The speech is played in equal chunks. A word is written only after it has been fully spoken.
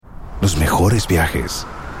Los mejores viajes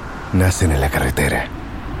nacen en la carretera,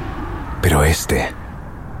 pero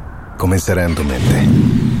comenzará en tu mente.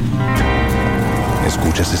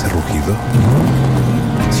 ¿Escuchas ese rugido?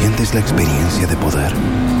 ¿Sientes la experiencia de poder?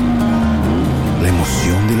 ¿La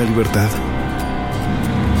emoción de la libertad?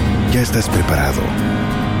 Ya estás preparado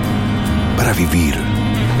para vivir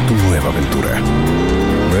tu nueva aventura.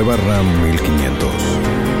 Nueva Ram 1500.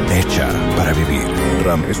 Hecha para vivir.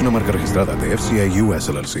 Ram es una marca registrada de FCI US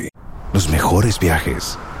LLC. Los mejores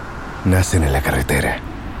viajes nacen en la carretera,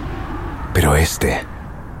 pero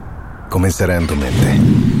comenzará en tu mente.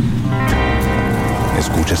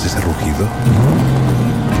 ¿Escuchas ese rugido?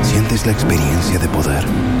 ¿Sientes la experiencia de poder?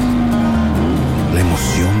 ¿La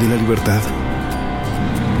emoción de la libertad?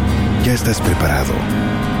 Ya estás preparado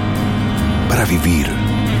para vivir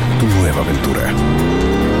tu nueva aventura.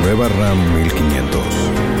 Nueva Ram 1500.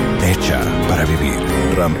 Hecha para vivir.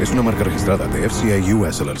 Ram es una marca registrada de FCI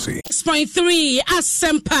US LLC. 6.3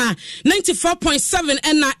 Asempa 94.7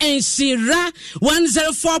 and Enshira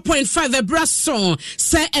 104.5 Ebrason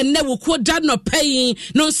say and never could no paying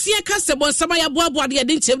no see Kasiebo Samaya Bobo de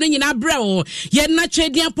Dinchebin in Abrao yet not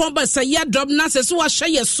trading pomba say ya dub nasa so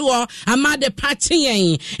share so amade party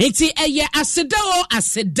enti eye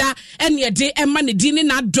aseda and ye de e mani dini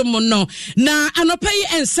na domono na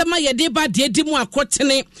anopay and sama ye de ba de di mu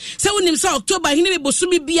akotene se wonim se October hini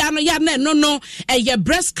bosumi bia no ya na no eye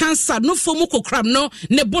breast cancer no fomu kokram no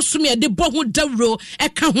ne bosumi de bohu dawro e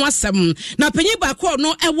ka ho asem na panyi ba ko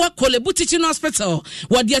no e wa Kolebu Teaching Hospital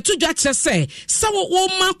wo de atudwa kyese se wo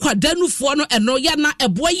ma kwadanufo no eno ya na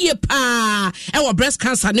ebo yie pa e wo breast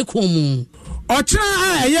cancer ne komu Ochira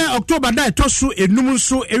eye October da etosu enum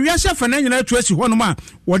so ewiase fana nyina to asi hono ma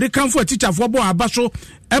wo de kanfo teacher fo bo abaso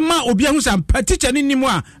Emma obi ahu sam teacher ni nimu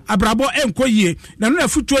a abrabo enkoyie na no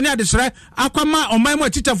afutuo ne adesere akwama oman mu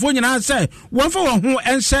teacher fo nyina se wonfa won ho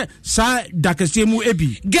ense sa dakase mu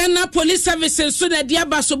ebi Ghana Police Services so na dia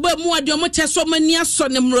baso ba mu ade omo cheso mani aso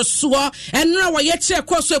ne mroso enra wo ye kire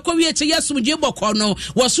koso ekowie che yesumje bokọ no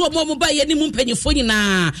wo so mo ba ye ni mu mpanyifo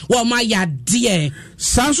nyina wo ma ya de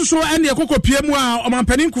sanso so ene ekokopie mu a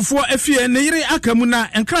omampanin kufo afie ne yire akamu na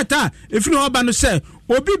enkrata efiri oba no se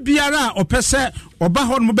obi biara opese oba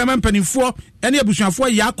ho no bema mpanifo ene abusuafo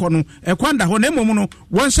yakọ no ekwanda ho na emom no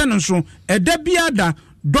wonse no so eda biada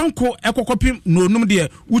donko ekokopim no onum de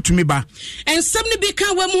utumi ba ensem ne bi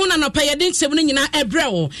ka wam na no payede nkyem no nyina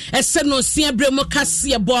ebrɛwo ese no sia brɛmo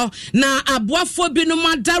Kasiebo na aboafo bi no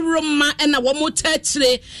madaroma na wo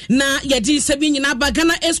motachire na yedi sebi nyina ba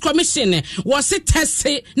Ghana Ace Commission wo se test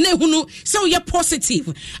na hunu se wo ye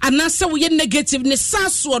positive ana se wo ye negative ne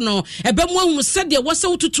saso no ebemu ahu se de wo se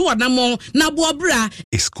wotutu anamo na boobra.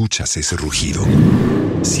 Escuchas ese rugido.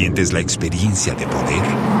 Sientes la experiencia de poder,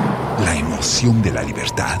 la emoción de la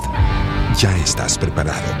libertad. Ya estás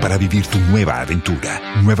preparado para vivir tu nueva aventura.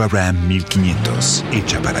 Nueva Ram 1500,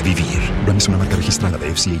 hecha para vivir. Ram es una marca registrada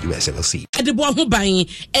de FCA US LLC. Adebo ho ban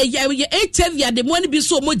etavia de mo ne bi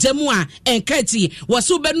so mo jamu a enkati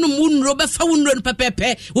waso be no munro be fa wonro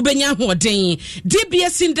pepepe ubenya hoden.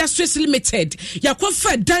 DBS Industries Limited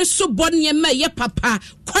yakofa dan so bonye ma ye papa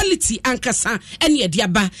quality ankasa ene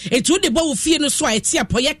ediaba etu de bo fie no so a eti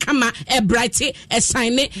apoye kama e bright e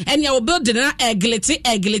shine ene ya building na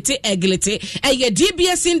eglite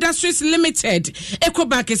DBS Industries Limited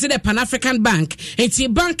Ecobank is the Pan African Bank enti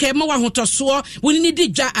bank e ma wa hotoso woni ni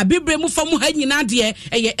digwa abebre mu fa mu ha nyina de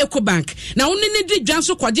Ecobank na woni ni digwa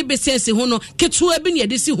so kwaje business ho no ketu abi ne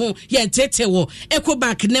de si ho ye tete wo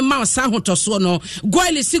Ecobank ne ma sa hotoso no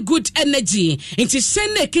goil is good energy enti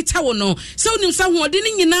sene kita wo no so nim sa ho de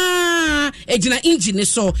ni nyina ejina engine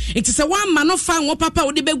so enti se wa ma no fa wo papa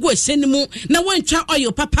wo de begu ehye mu na wantwa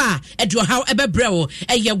oil papa edu how ebebre wo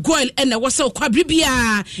goil na wasa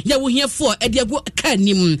kwabribia ya wohiafo ediago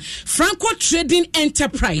kanim Franco Trading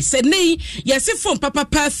Enterprise nei yesi phone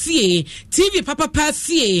papa fie TV papa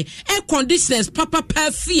fie air conditioners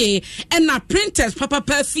papa fie na printers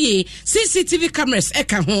papa fie CCTV cameras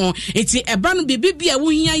eka ho eti eba no bibia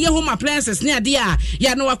wohia ye home appliances ne ade a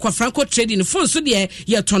ya no akwa Franco Trading phone so de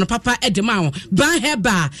ye tono papa edema ban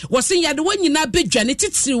heba wosen yade wanyina bedwane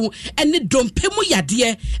titiw ene dompemu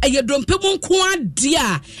yade eye dompemu nko ade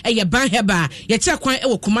a eye ban heba ye kira kwan e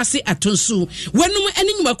wo Kumasi atonsu wanum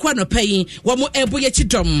ene nyumakwa no payi wo mo ebo ye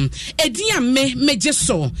chidom edin ame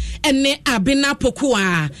mejeso ene abina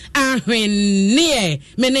pokua ahwenne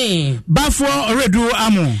mene bafo redu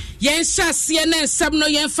amo yen shasie na nsam no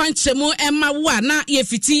yen fanchemu ema wa na ye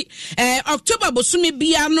fiti October bosumi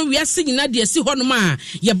bia no wiase nyina de asi honom a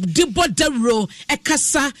ye de bodawro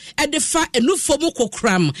ekasa edefa enufo mu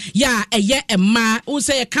kokram ya eye ema wo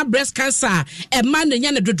say ye ka breast cancer ema na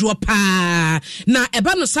nya ne dodo pa pa na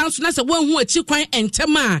eba no sanso na se won hu achi kwan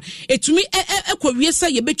entem a etumi ekwawie se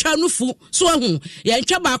ye betwa no fu so ahu ye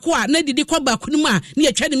ntwa baako a na didi kwa baako no mu a na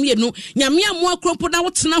ye twa ne mienu nyame amu akrompo na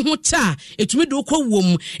wotena ho cha etumi de ukọ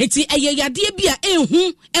wom enti eye yade bia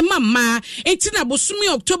enhu emama enti na bosumi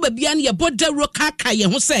October bia na ye bodaro kaka ye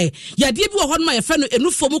ho se yade bi wo ho no ma ye fa no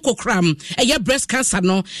enufo mu kokram eye breast cancer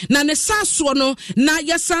no na ne sanso no na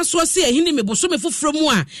ye sanso se ehini me bosumi foforo mu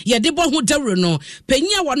a ye de bo ho dawro no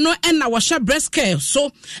panyia wo no na wo hwa breast care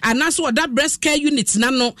so anaso wo da breast care unit na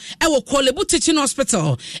no e wo Kolebu Teaching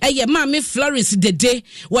Hospital eye Mami Florence Dede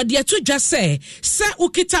wo de ato dwa se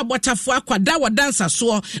ukita botafo akwada wo dansa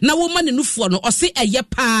so na wo ma ne nufuo no ose eye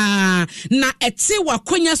pa na ete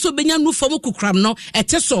wakonya so benya nufuo mu kukram no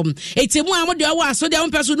ete so etemu amode wo aso de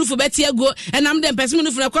ampeso nufuo beti ego enam de mpese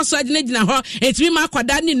nufuo kwaso agina gina ho etimi ma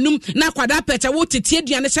akwada ne num na akwada pete wo tete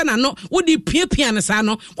aduane se na no wo di piapia ne sa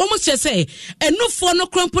no wo mo se enufuo no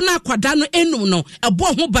krompo na akwada no enum no ebo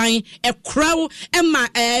ho ban ekraw ema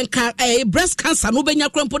breast cancer no benya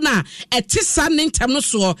krompo na ete sa ne ntam no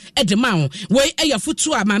so edema ho we eya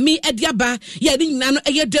futu a mami ediaba ye ni nyina no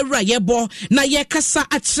eye dewura ye bo na ye kasa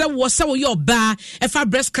akire wo se wo ye oba efa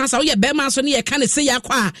breast cancer wo ye be man so ne ye ka ne se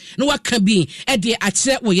yakwa no waka bi ede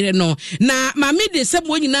akire wo yire no na mami de se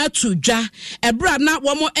mo nyina tudwa ebra na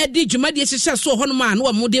wo mo edi dwuma de hihye so ho no ma na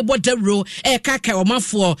wo mo de bo dewuro kaka wo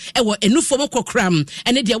mafo wo enufo mo kokram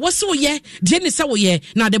ene de wo se wo ye de ne se wo ye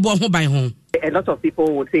na de bo ho ban ho. A lot of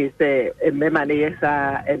people would say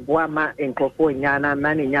Memanesa and Boama and Cofo Yana,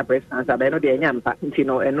 Maninya breast cancer, but no, the Yampa, and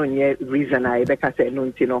no reason I because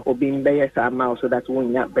no, or being Bayasa mouse, so that's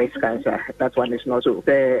one breast cancer. That one is not so.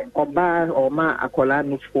 The Oba or Ma Akola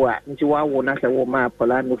Nufua, Ntua Wona, a woman,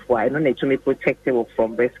 Akola Nufua, I don't need to be protective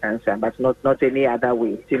from breast cancer, but not any other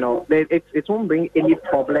way. It won't bring any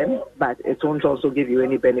problem, but it won't also give you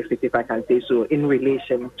any benefit, if I can say so, in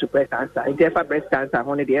relation to breast cancer. If you have breast cancer,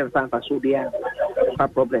 only the infant for a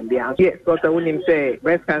problem there. Yes, because when you say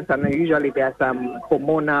breast cancer, usually there are some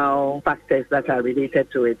hormonal factors that are related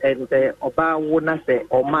to it. And Oba wona say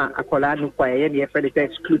Oma akola no kwa ye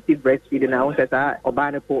exclusive breastfeeding. I want to say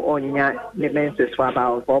Oba no po onya menses for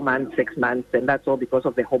about 4 months, 6 months, and that's all because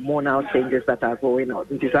of the hormonal changes that are going on.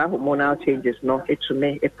 These are hormonal changes, no, it to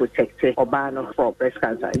me it protects Oba no for breast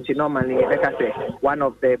cancer. And normally, like I say, one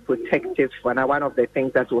of the protective, one of the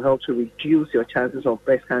things that will help to reduce your chances of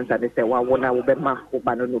breast cancer is the one. And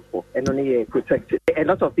only protected. A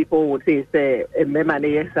lot of people would say,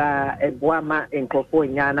 Memanesa and Boama and Cofo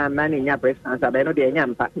Yana, Maninya breast cancer, but no, the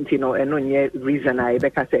Yampa, and only reason I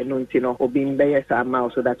because or being Bayasa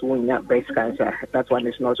mouse, so that's one breast cancer. That one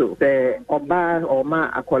is not so. The Oba or Ma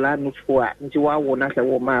Akola Nufua, Ntua Wona, a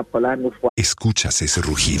woman, Akola Nufua. Escuchas ese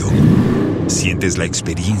rugido. Sientes la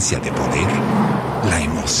experiencia de poder, la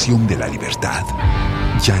emoción de la libertad.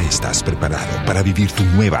 Ya estás preparado para vivir tu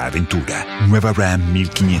nueva aventura. Nueva Ram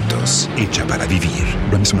 1500, hecha para vivir.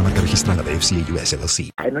 Ram es una marca registrada de FCA US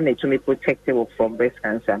LLC. I don't need to be protective from breast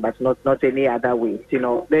cancer, but not any other way.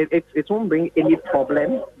 It won't bring any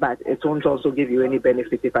problem, but it won't also give you any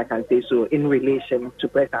benefit, if I can say so, in relation to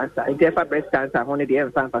breast cancer. If you have breast cancer, only the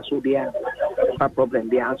infant for a problem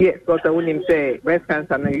there. Yes, because when you say breast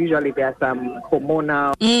cancer, usually there are some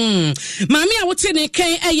hormonal. Mami, I would say,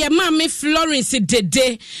 Mami Florence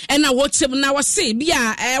Dede. And I watch him now. Say,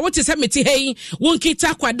 what is happening? Hey, won't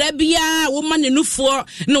kita kwada bia woman enufo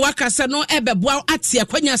no wakasa no ebeboa atia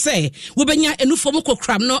kwanya say wo benya enufo mu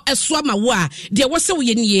kokram no eso ma wo a de wo se wo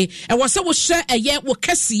yenie e wo se wo hye eye wo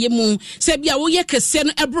kasiye mu se bia wo ye kase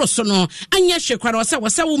no ebro so no anya hwekwa wo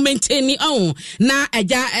se wo maintain on na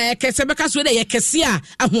aja kase beka so de ye kase a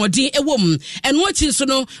ahodin ewom eno achi so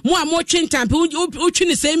no mo a mo twintampe utwi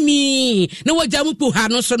ne se mi na wo ja mu pu ha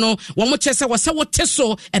no so no wo mo chese wo se wo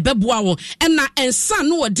teso ebeboa wo ena ensa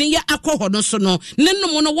no odin ye akọhọ no so no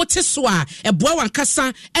nenum no wote so a eboa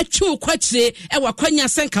wankasa atwe kwakire e wakwanya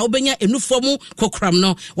senka obenya enufo mu kokram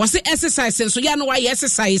no wose exercise so ya no wa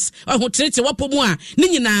exercise ahotrete wapomu a ne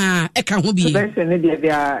nyina eka ho bi prevention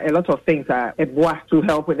there are a lot of things eboa to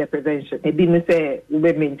help with the prevention e bi me say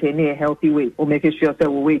we maintain a healthy weight or make sure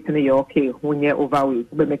that we weight in your okay when you overweight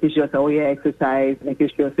we make sure that we exercise make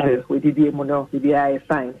sure that we did the mono we are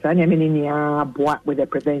fine so anya meni nia boa with the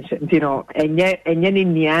prevention enye ni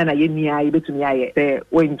nia na ye nia ibe to me aye say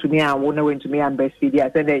when to me a wona when to me am breastfeed ya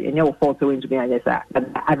say enye wo fault when to me aye sa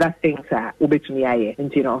other things ube to me aye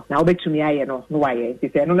na ube to me aye no aye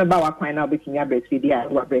say no ba wa kwan na ube to me breastfeed ya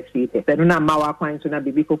wa breastfeed say no na ma wa kwan so na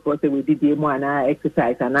baby for say we did the mo na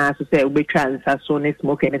exercise and so say ube trans so ne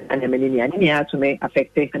smoke and anya meni nia to me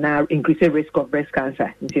affected and increase the risk of breast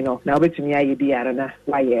cancer now ube to me aye bi ara na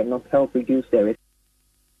why no help reduce the risk.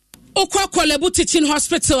 Okwakolebu Teaching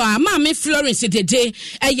Hospital, Mama Florence Dede,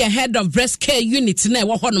 a head of breast care unit, na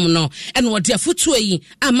Wahono, and what their footway,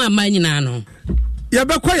 and Mamma Nano.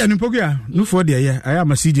 Yabakwa ni pogia no for there I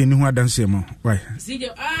am a CJ ni ho adanse mo why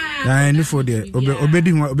CJ ni for there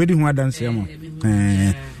obedi ho adanse mo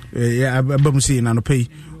ya abam si na no pay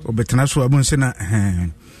obetena so abun se na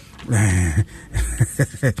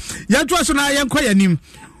ya to so na yankwa yanim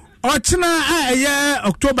otena a eye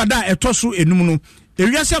October da etoso enum no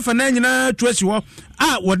ewiase afa na nyina to asi ho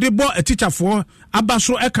a wode bo atichafo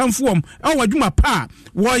abaso ekamfom e wadwuma pa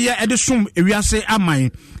wo ye edesom ewiase aman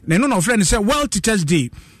na no no friend say World Teachers Day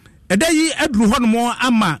edayi aduru hono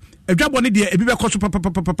ama adwabo ne de ebi be koso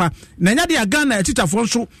papa na nya de Ghana atichafo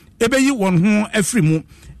nso ebeyi won ho afiri mu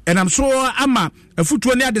enam so ama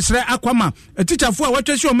afutuo ne adesere akwama atichafo a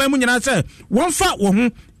watwasi o mamu nyina say wonfa wo ho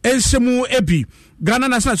ensemu ebi Ghana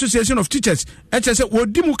National Association of Teachers HSA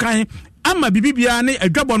wodi mu kan ama bibibia ne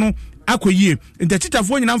adwabo no akoyie nti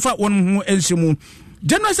teacherfo nyina mfa won ho ensemu.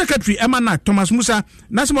 General Secretary Emana Thomas Musa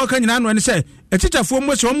nasema ka nyina no ne say teacherfo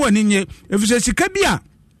mo se wo mo aninye efise sika bia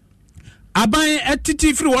aban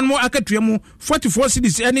etiti free won mo akatua mu 44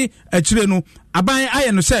 cities any akire no aban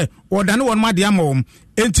aye no say odane won ma de amom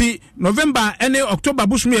enti November any October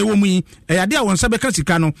busumi e wo mu yi eyade a won sabe ka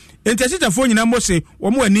sika no enti teacherfo nyina mo se wo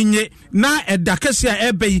mo aninye na edakase a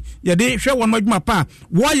ebe ye de hwe won madwuma pa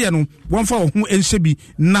wo ye no won fa wo ho ensebi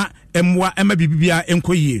na emwa ema bibia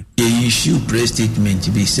enkoyie. The issue press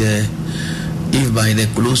statement be say if by the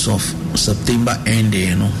close of September end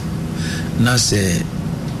na say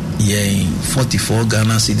 44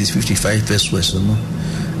 Ghana cedis 55 pesos no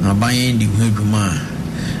na buying the huduma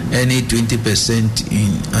any 20%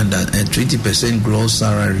 in under 20% gross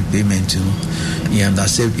salary payment in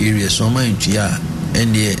underserved areas so man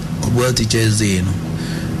and the World Teachers Day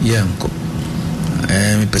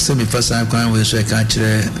me person me first time kan we so e ka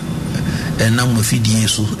kire na mo fidie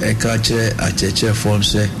so e ka kire a cheche phone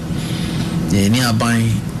say ni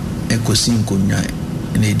aban ekosi nkonya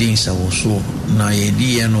na din sa wo so na ye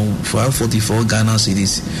di no 44 Ghana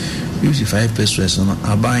cedis 55 pesos no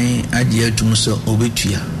aban ade atum so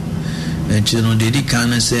obetua enti no de di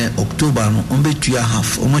kan say October no obetua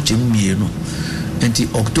half o mo chemie no enti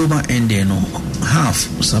October end no half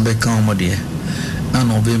sabe kan mo de na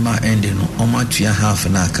November end no omatua half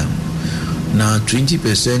na aka na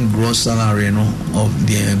 20% gross salary no of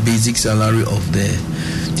the basic salary of the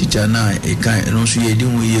teacher na e kan no so ye di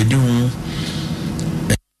hu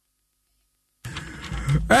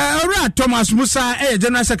Alright, Thomas Musa,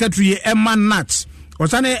 General Secretary Emma Nat.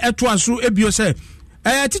 Osane eto aso ebio se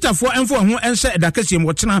teacherfo enfo ho ense edakase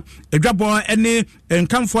mo tena edwabo ene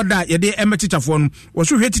enkamfo da ye de ema teacherfo no wo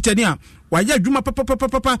so hwe teacher ni a waya adwuma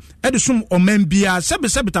papa edesum oman bia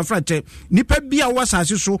sebe tafrache nipa bia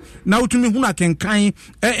wasase so na wotumi hu na kenkan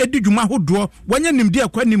edi dwuma hodo wanya nimde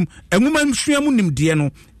akwanim enwuma msuamu nimde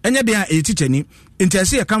no enye de a teacher ni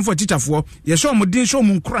entiase ye kamfo teacherfo ye so omodin so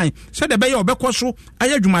omunkran se de be ye obekoso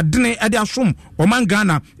aya dwuma dene ade asom oman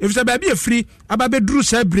Ghana efise ba bia free ababe duru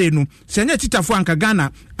sabre no se nya teacherfo anka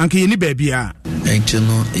Ghana anka ye ni ba bia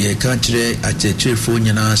no ye ka kire achechefo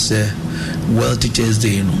nyina se World Teachers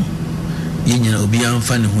Day no yinyina obi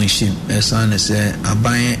amfa ne ho him esane se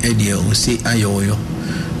aban ede osi ayoyo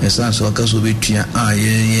esane so aka so betua a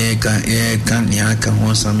ye kan ne aka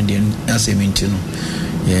ho sam de asementi no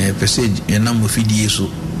ye pese ye na mo fidie so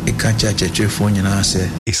e ka chachefo nyina se.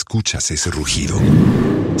 Escuchas ese rugido,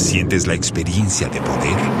 sientes la experiencia de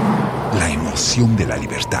poder, la emoción de la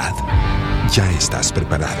libertad. Ya estás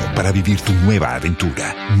preparado para vivir tu nueva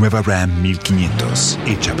aventura. Nueva Ram 1500,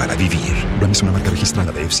 hecha para vivir. Ram es una marca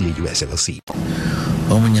registrada de FCA US LLC.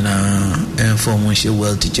 Omanyana information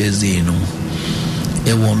World Teachers Day no.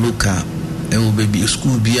 E won local, e wo baby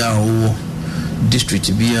school bia wo,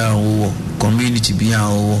 district bia wo, community bia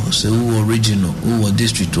wo, so wo regional, wo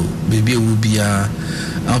district baby wo bia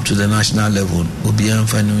up to the national level. Obi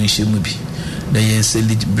amfa no nhemu bi. They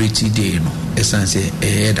celebrate day no. Essence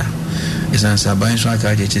eheda. Essence aban so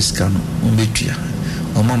aka cheska no umbetua.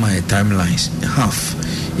 Oma my timelines half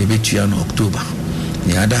ebetua no October.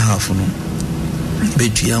 The other half no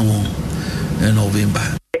betua won in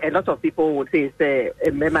November. A lot of people would say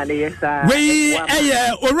we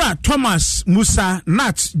ora Thomas Musa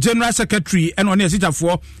Nat General Secretary and on teacher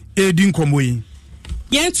for Adom Kasiebo.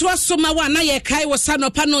 Yentu asoma wa na ye kai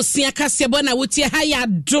wasano pano Adom Kasiebo na wutie haya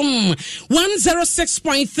Adom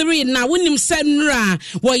 106.3 na wunim senra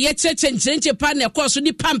wo ye cheche pa na koso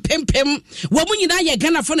di pampempem wo mu nyina ye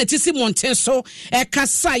Ghana fo na tisi monten so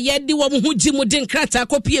kasa ye di wo mu huji mu den krata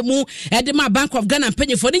kopie mu de ma Bank of Ghana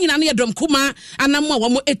panyefo ni nyina na ye dom kuma anamo wo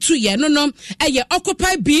mu etu ye no eye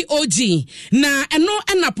occupy BOG na eno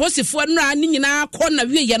na posifo nra ni nyina ko na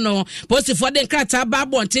wie ye no posifo den krata ba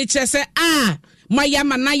bonte che se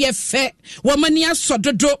Mayama na ye fe womani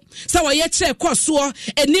asododo sa wo ye kire koso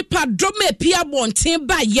enipa dome pia bonten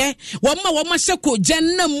ba ye woma hyeko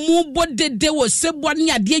gyanna mu bodede wo sebo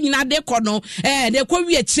ne ade nyina de kɔ no de kɔ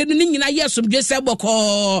wie kire no nyina ye somdwe se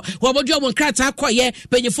bɔkɔ wo bodu wo nkrata akɔye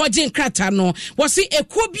penyefo gye nkrata no wo se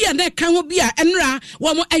ekuo bia na ka ho bia enra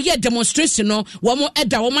wo mo eye demonstration no wo mo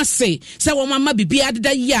eda wo ma se ma bibia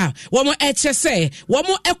deda ya wo mo eche se wo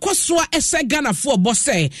mo ekoso ese Ghana fo bo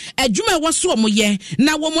se adwuma wo so mo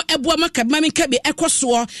na womo eboa makabama kabi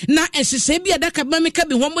ekoso na ehhye bia da kabama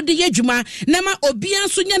kabi womo de yadwuma na ma obia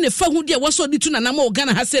nso nya ne fa hu de woso di tu na na ma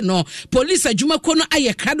Ghana ha se no police adwuma ko no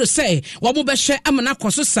aye krado se womo behwe amana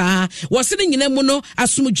koso saa wose ne nyina mu no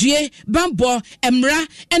asomdwie bambo emra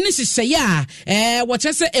ene hyehyɛ a wo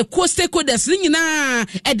kyese eko stakeholders ne nyina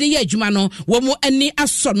ede ye adwuma no womo ani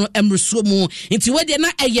aso no emrusuo mu nti wede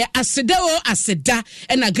na eye aseda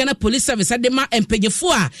na Ghana Police Service ade ma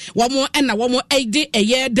empanyefo a womo na womo ede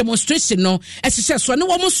eye demonstration no ehye so ne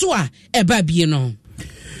womo so a eba bie no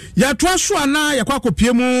ya to so ana yakwa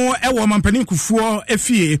kopie mu ewo mampanin kufuo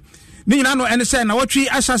efie ni nyina no ene se na wotwi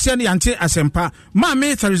ahyase ne yante asempa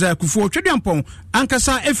maame Theresa kufuo twediampon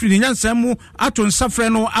ankasa efiri nyansam mu ato nsafre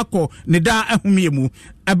no akọ ne da ahumie mu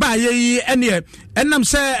eba yeyi ene enam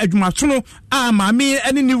se adwumato a maame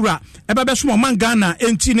ene niwura eba be so man Ghana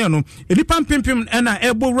enti ne no edipa pimpim ena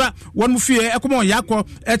ebowura won fie ekomo yakọ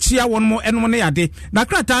echia won mo eno ne yade na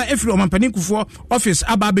krata efiri omampanin kufuo office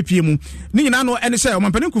aba bepie mu ni nyina no ene se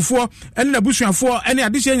omampanin kufuo ene na busuafo ene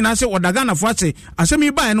adehye nyina se odagana fo ate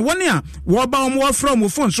asemi ba ene won a wo ba mo from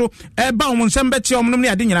phone so eba mo nsem beti omnom ne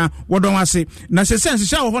yade nyina wodon ase na se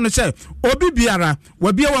sense wo ho no se obi biara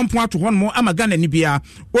wa bia wampo ato ho no ama Ghana ni bia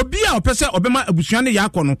obi a opese obema abusua ne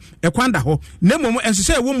yakọ no ekwanda ho na mom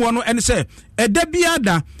ensese wo mu no ene se eda bia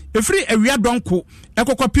da efiri awia donko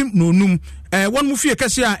ekokopim no num won mu fie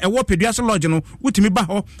kase a ewo peduase lodge no wutimi ba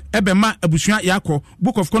ho ebema abusua yakọ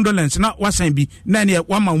book of condolence na wasan bi na ne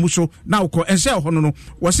wama mu so na ukọ ense ho no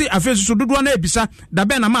wose afesu so dodo na ebisa da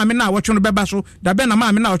be na maame na awotwe no beba so da be na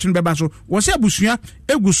maame na awotwe no beba so wose abusua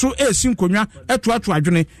eguso esi nkonwa etoato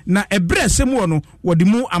adwene na ebre semu no wodi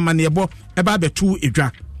mu amanebo eba betu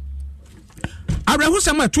edwa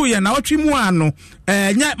Abrahusama to ye na otwi mu ano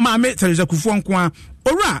nya maame Theresa kufuo nko a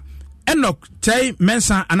owura Enoch Tai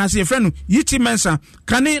Mensa anase frenu Yiti Mensa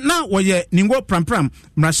kane na woye ningo prampram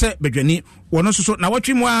mrase bedwani wono so na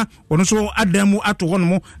watwi mu a wono so adamu ato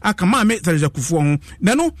hono aka maame Theresa kufuo ho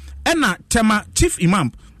nanu ena tema chief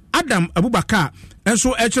imam Adam Abubakar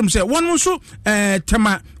enso echem se won so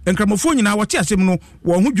tema enkramofo nyina wote asem no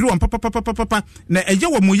wo hu dwiru papa na eje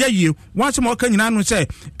wo mu yayie wansem oka nyina no se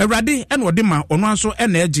awrade ene ode ma ono anso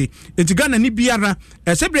ene eje enti Ghana ni biara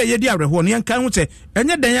sebre ye di awreho no yenka hu se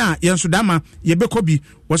enye den a yenso dama ye bekobi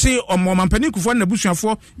wo se omo mampani kufo na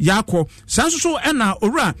busuafo yakọ sanso so ena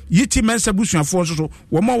owura Yiti Mensa busuafo so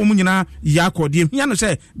wo ma wo mu nyina yakọ de hia no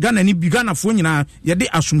se Ghana ni bi Ghana fo nyina ye de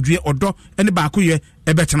asomdwe odo ene ba akoye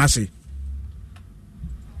ebetena se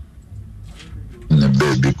na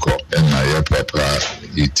baby ko na ya papa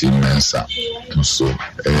Yiti Mensa so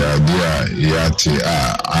dia yati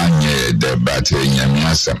anye debate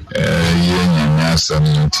nyamiasam nyamiasam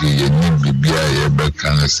nti ye ni bibia ye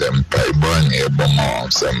bekan sem paibo na ye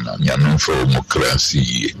bomo sem na nyamfo demokrasi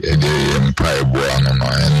ye de paibo no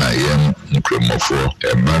na ye nkromofo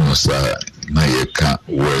no sa na yeka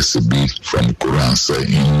words be from Quran say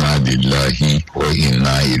inna lillahi wa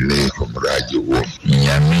inna ilayhi raji'un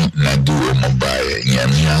nyami na duo mobile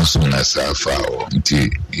nyami anso na safao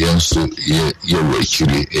nti yenso ye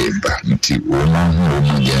wechiri eba nti wona ho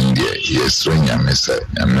mo gende yesro nyame sa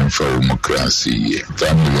nyame fa demokrasi ye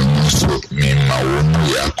family nso mi ma wono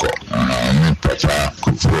yako mi papa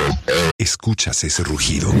kufo. ¿Escuchas ese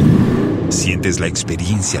rugido? ¿Sientes la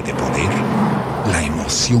experiencia de poder? La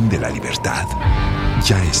emoción de la libertad.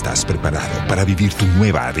 Ya estás preparado para vivir tu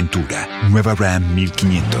nueva aventura. Nueva Ram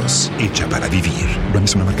 1500, hecha para vivir. Ram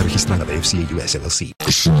es una marca registrada de FCA US LLC.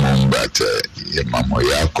 Simon Bata, ye mamo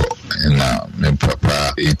yako, na mi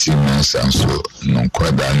papa 18 months so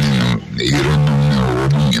nunca dani no yiro no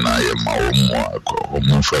na ye mawo ako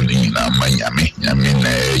omufa ni na manyame nyame na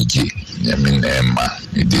eji nyame na ema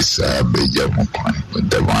idisa beja mo kwan.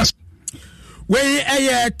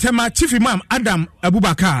 tema chief imam Adam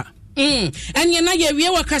Abubakar. And you know,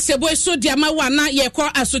 you were Kasiebo, so dear Mawana, ye call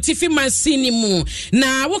a sotifi mansinimu.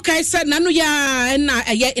 Now, what I said, Nanuya and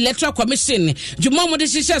a electoral commission. Jumomo de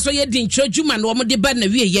Shisha, so ye didn't show Juman, woman de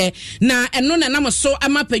Banavie, ye. Now, and none and I'm so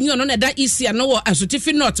I'm up and you on that easy and no a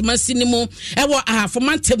sotifi not mansinimu. Ewa for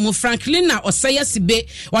Mantemu Franklin or Sayasibe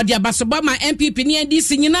or the Abasobama MPP near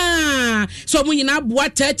this in so when you now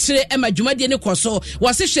what Emma Jumadi and Koso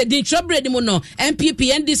was a shedding trouble mono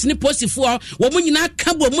MPP and this niposi for woman you not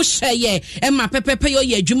come Emma Pepe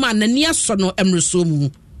ye Juma na nia sono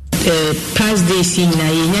emrusomu. Past days in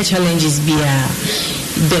na challenges bia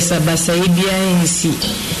desabasa bia nsi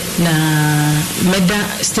na meda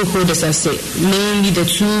stakeholders I say mainly the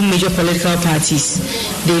two major political parties.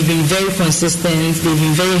 They've been very consistent, they've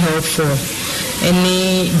been very helpful.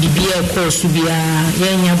 Any BBA course bia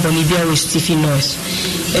yenya bonibia with Stephen Noise.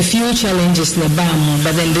 A few challenges na bam,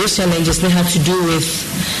 but then those challenges they have to do with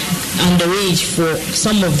underage. For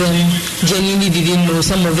some of them genuinely didn't know,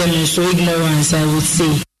 some of them so ignorance, I would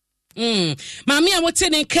say. Mami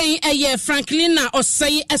awotene kan Franklin na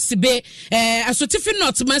osai asibe asotifi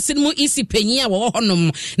north masin mu isi penyi a wo honom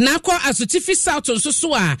na akọ asotifi south nso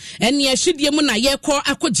so a ene ahidie mu na ye kọ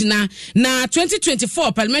akogina na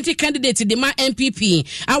 2024 parliamentary candidate de ma MPP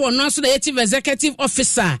awo no so the chief executive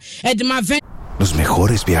officer edma. Los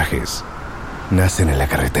mejores viajes nacen en la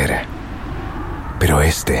carretera, pero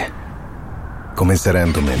comenzará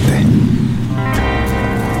en tu mente.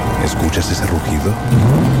 ¿Escuchas ese rugido?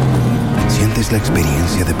 ¿Sientes la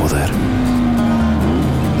experiencia de poder?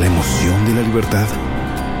 ¿La emoción de la libertad?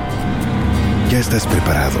 Ya estás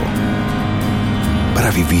preparado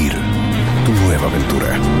para vivir tu nueva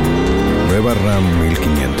aventura. Nueva Ram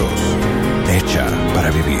 1500. Hecha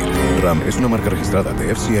para vivir. Ram es una marca registrada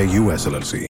de FCI US LLC.